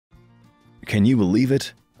Can you believe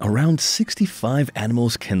it? Around 65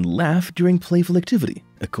 animals can laugh during playful activity,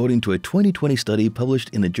 according to a 2020 study published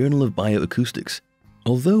in the Journal of Bioacoustics.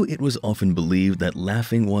 Although it was often believed that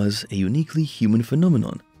laughing was a uniquely human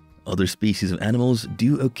phenomenon, other species of animals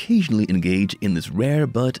do occasionally engage in this rare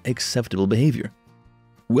but acceptable behavior.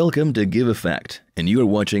 Welcome to Give a Fact, and you are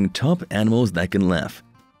watching Top Animals That Can Laugh.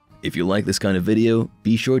 If you like this kind of video,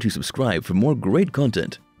 be sure to subscribe for more great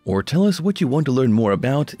content, or tell us what you want to learn more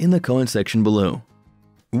about in the comment section below.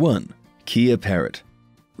 1. Kea Parrot.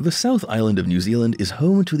 The South Island of New Zealand is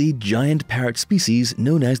home to the giant parrot species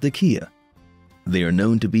known as the Kea. They are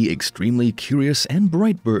known to be extremely curious and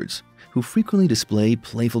bright birds who frequently display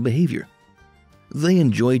playful behavior. They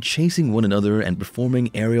enjoy chasing one another and performing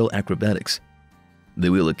aerial acrobatics. They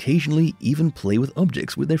will occasionally even play with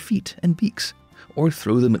objects with their feet and beaks, or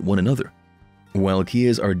throw them at one another. While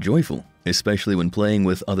Keas are joyful, especially when playing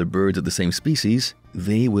with other birds of the same species,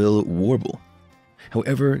 they will warble.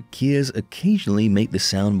 However, Keas occasionally make the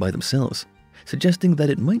sound by themselves, suggesting that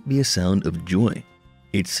it might be a sound of joy.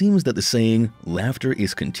 It seems that the saying, "laughter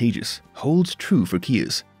is contagious," holds true for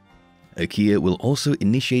Keas. A Kea will also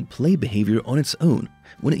initiate play behavior on its own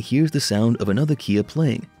when it hears the sound of another Kea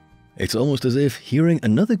playing. It's almost as if hearing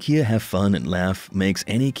another Kea have fun and laugh makes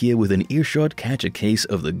any Kea within earshot catch a case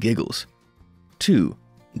of the giggles. 2.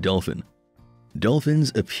 Dolphin.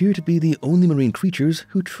 Dolphins appear to be the only marine creatures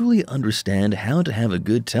who truly understand how to have a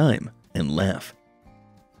good time and laugh.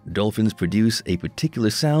 Dolphins produce a particular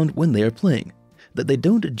sound when they are playing that they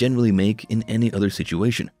don't generally make in any other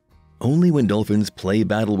situation. Only when dolphins play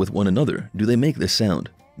battle with one another do they make this sound,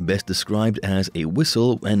 best described as a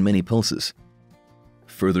whistle and many pulses.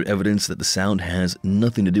 Further evidence that the sound has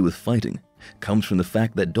nothing to do with fighting comes from the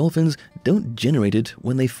fact that dolphins don't generate it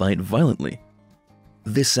when they fight violently.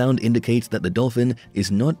 This sound indicates that the dolphin is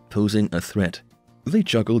not posing a threat. They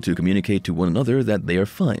chuckle to communicate to one another that they are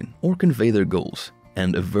fine or convey their goals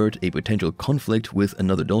and avert a potential conflict with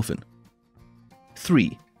another dolphin.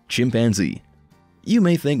 3. Chimpanzee. You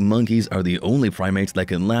may think monkeys are the only primates that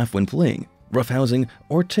can laugh when playing, roughhousing,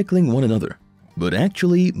 or tickling one another, but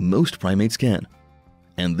actually most primates can.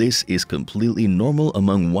 And this is completely normal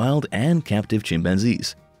among wild and captive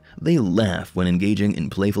chimpanzees. They laugh when engaging in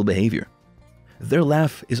playful behavior. Their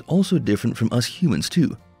laugh is also different from us humans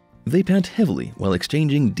too. They pant heavily while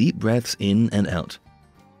exchanging deep breaths in and out.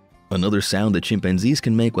 Another sound that chimpanzees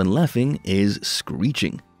can make when laughing is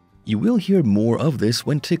screeching. You will hear more of this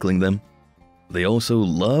when tickling them. They also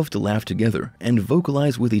love to laugh together and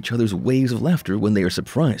vocalize with each other's waves of laughter when they are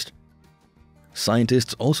surprised.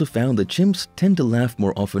 Scientists also found that chimps tend to laugh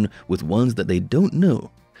more often with ones that they don't know,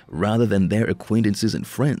 rather than their acquaintances and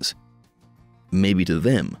friends. Maybe to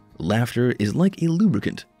them, laughter is like a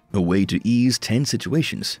lubricant, a way to ease tense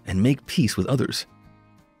situations and make peace with others.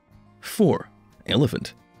 4.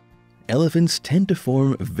 Elephant. Elephants tend to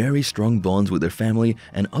form very strong bonds with their family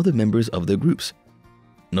and other members of their groups.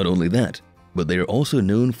 Not only that, but they are also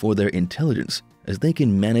known for their intelligence, as they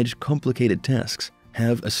can manage complicated tasks,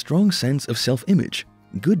 have a strong sense of self-image,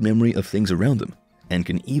 good memory of things around them, and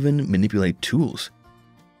can even manipulate tools.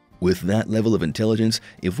 With that level of intelligence,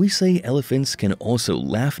 if we say elephants can also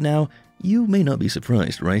laugh now, you may not be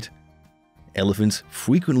surprised, right? Elephants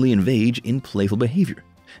frequently engage in playful behavior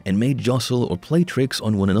and may jostle or play tricks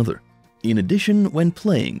on one another. In addition, when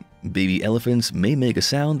playing, baby elephants may make a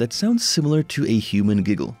sound that sounds similar to a human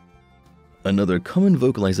giggle. Another common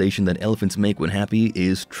vocalization that elephants make when happy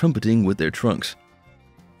is trumpeting with their trunks.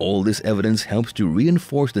 All this evidence helps to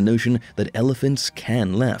reinforce the notion that elephants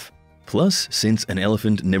can laugh. Plus, since an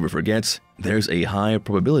elephant never forgets, there's a high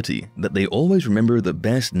probability that they always remember the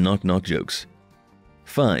best knock-knock jokes.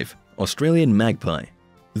 5. Australian Magpie.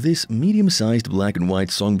 This medium-sized black and white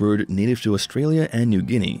songbird native to Australia and New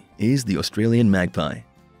Guinea is the Australian magpie.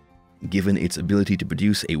 Given its ability to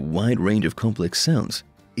produce a wide range of complex sounds,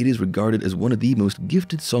 it is regarded as one of the most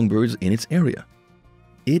gifted songbirds in its area.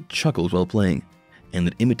 It chuckles while playing, and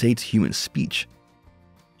it imitates human speech.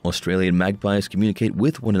 Australian magpies communicate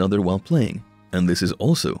with one another while playing, and this is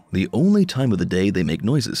also the only time of the day they make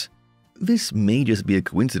noises. This may just be a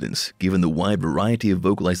coincidence given the wide variety of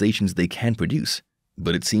vocalizations they can produce,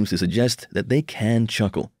 but it seems to suggest that they can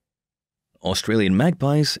chuckle. Australian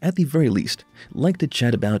magpies, at the very least, like to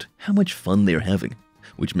chat about how much fun they're having,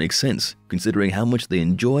 which makes sense considering how much they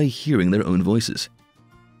enjoy hearing their own voices.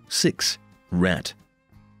 6. Rat.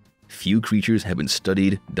 Few creatures have been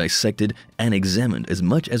studied, dissected, and examined as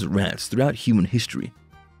much as rats throughout human history.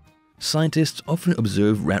 Scientists often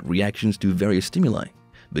observe rat reactions to various stimuli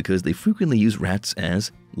because they frequently use rats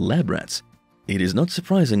as lab rats. It is not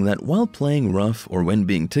surprising that while playing rough or when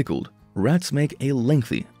being tickled, Rats make a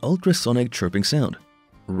lengthy, ultrasonic chirping sound.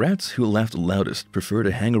 Rats who laugh the loudest prefer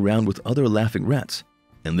to hang around with other laughing rats,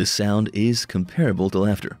 and this sound is comparable to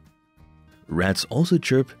laughter. Rats also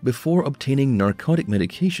chirp before obtaining narcotic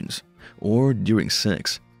medications or during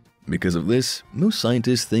sex. Because of this, most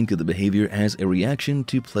scientists think of the behavior as a reaction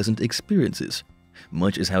to pleasant experiences,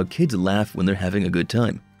 much as how kids laugh when they're having a good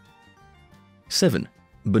time. 7.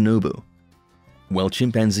 Bonobo. While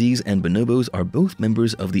chimpanzees and bonobos are both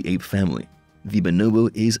members of the ape family, the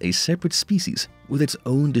bonobo is a separate species with its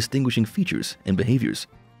own distinguishing features and behaviors.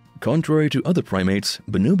 Contrary to other primates,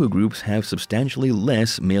 bonobo groups have substantially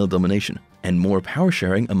less male domination and more power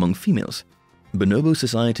sharing among females. Bonobo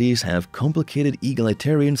societies have complicated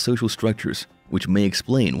egalitarian social structures, which may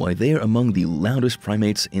explain why they are among the loudest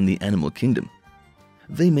primates in the animal kingdom.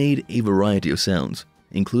 They made a variety of sounds,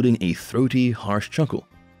 including a throaty, harsh chuckle.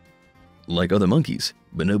 Like other monkeys,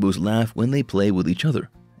 bonobos laugh when they play with each other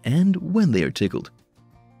and when they are tickled.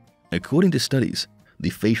 According to studies, the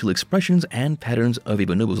facial expressions and patterns of a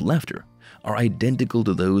bonobo's laughter are identical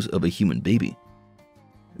to those of a human baby.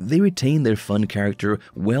 They retain their fun character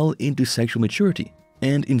well into sexual maturity,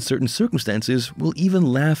 and in certain circumstances will even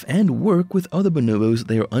laugh and work with other bonobos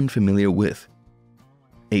they are unfamiliar with.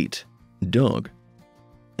 8. Dog.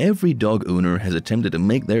 Every dog owner has attempted to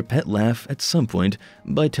make their pet laugh at some point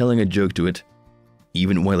by telling a joke to it.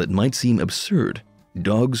 Even while it might seem absurd,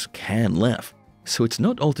 dogs can laugh, so it's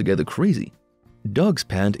not altogether crazy. Dogs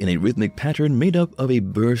pant in a rhythmic pattern made up of a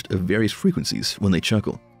burst of various frequencies when they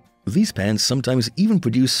chuckle. These pants sometimes even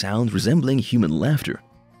produce sounds resembling human laughter.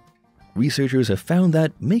 Researchers have found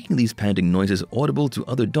that making these panting noises audible to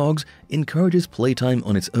other dogs encourages playtime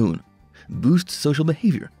on its own, boosts social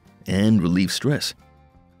behavior, and relieves stress.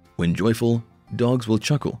 When joyful, dogs will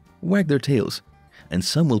chuckle, wag their tails, and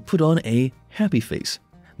some will put on a happy face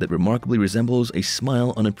that remarkably resembles a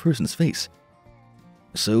smile on a person's face.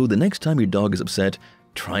 So the next time your dog is upset,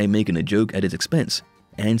 try making a joke at its expense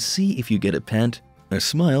and see if you get a pant, a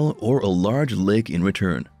smile, or a large lick in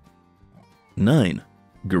return. 9.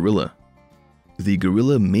 Gorilla. The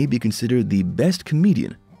gorilla may be considered the best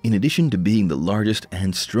comedian in addition to being the largest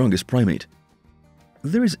and strongest primate.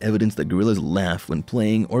 There is evidence that gorillas laugh when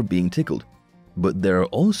playing or being tickled, but there are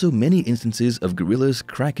also many instances of gorillas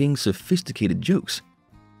cracking sophisticated jokes.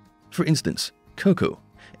 For instance, Coco,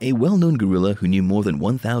 a well-known gorilla who knew more than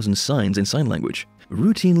 1,000 signs in sign language,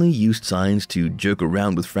 routinely used signs to joke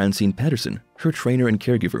around with Francine Patterson, her trainer and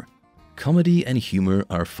caregiver. Comedy and humor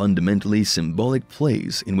are fundamentally symbolic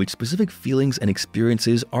plays in which specific feelings and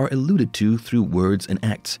experiences are alluded to through words and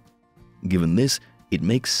acts. Given this, it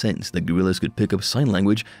makes sense that gorillas could pick up sign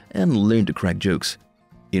language and learn to crack jokes.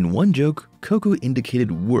 In one joke, Coco indicated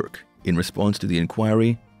work in response to the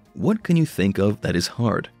inquiry, "What can you think of that is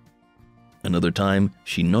hard?" Another time,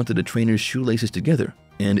 she knotted the trainer's shoelaces together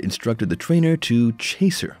and instructed the trainer to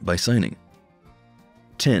chase her by signing.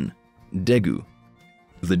 10. Degu.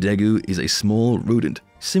 The degu is a small rodent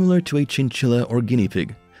similar to a chinchilla or guinea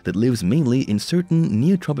pig that lives mainly in certain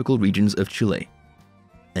neotropical regions of Chile.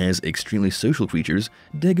 As extremely social creatures,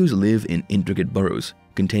 degus live in intricate burrows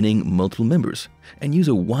containing multiple members and use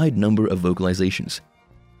a wide number of vocalizations.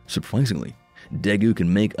 Surprisingly, degu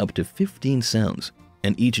can make up to 15 sounds,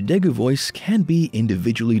 and each degu voice can be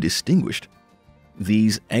individually distinguished.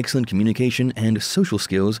 These excellent communication and social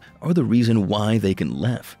skills are the reason why they can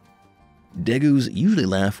laugh. Degus usually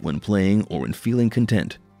laugh when playing or when feeling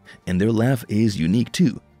content, and their laugh is unique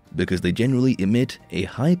too because they generally emit a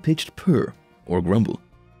high-pitched purr or grumble.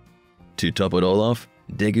 To top it all off,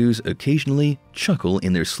 degus occasionally chuckle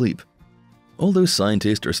in their sleep. Although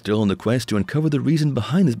scientists are still on the quest to uncover the reason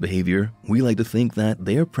behind this behavior, we like to think that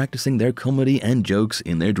they are practicing their comedy and jokes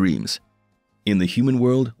in their dreams. In the human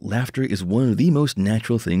world, laughter is one of the most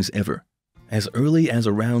natural things ever. As early as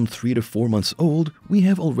around 3 to 4 months old, we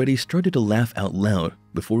have already started to laugh out loud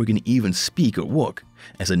before we can even speak or walk,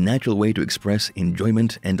 as a natural way to express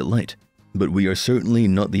enjoyment and delight. But we are certainly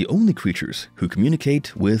not the only creatures who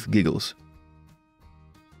communicate with giggles.